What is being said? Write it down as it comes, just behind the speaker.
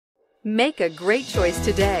Make a great choice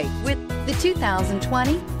today with the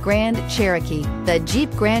 2020 Grand Cherokee. The Jeep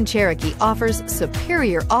Grand Cherokee offers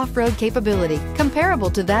superior off-road capability comparable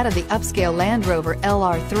to that of the upscale Land Rover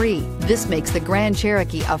LR3. This makes the Grand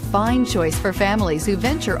Cherokee a fine choice for families who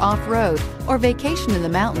venture off-road or vacation in the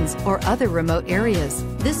mountains or other remote areas.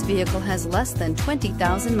 This vehicle has less than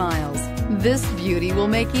 20,000 miles. This beauty will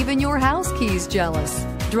make even your house keys jealous.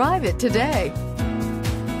 Drive it today.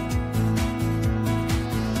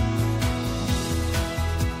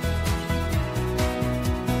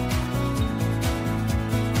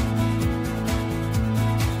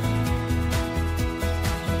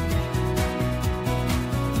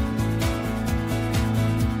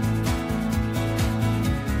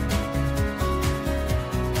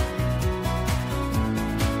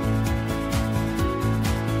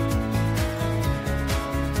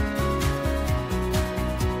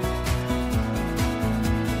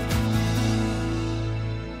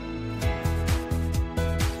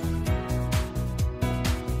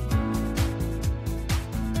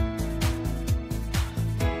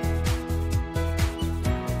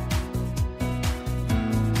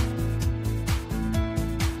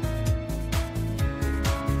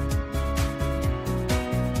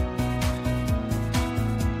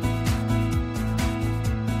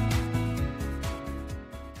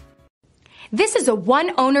 This is a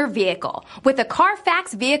one-owner vehicle with a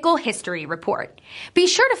Carfax Vehicle History Report. Be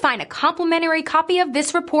sure to find a complimentary copy of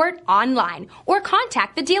this report online or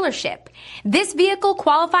contact the dealership. This vehicle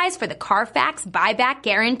qualifies for the Carfax Buyback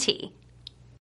Guarantee.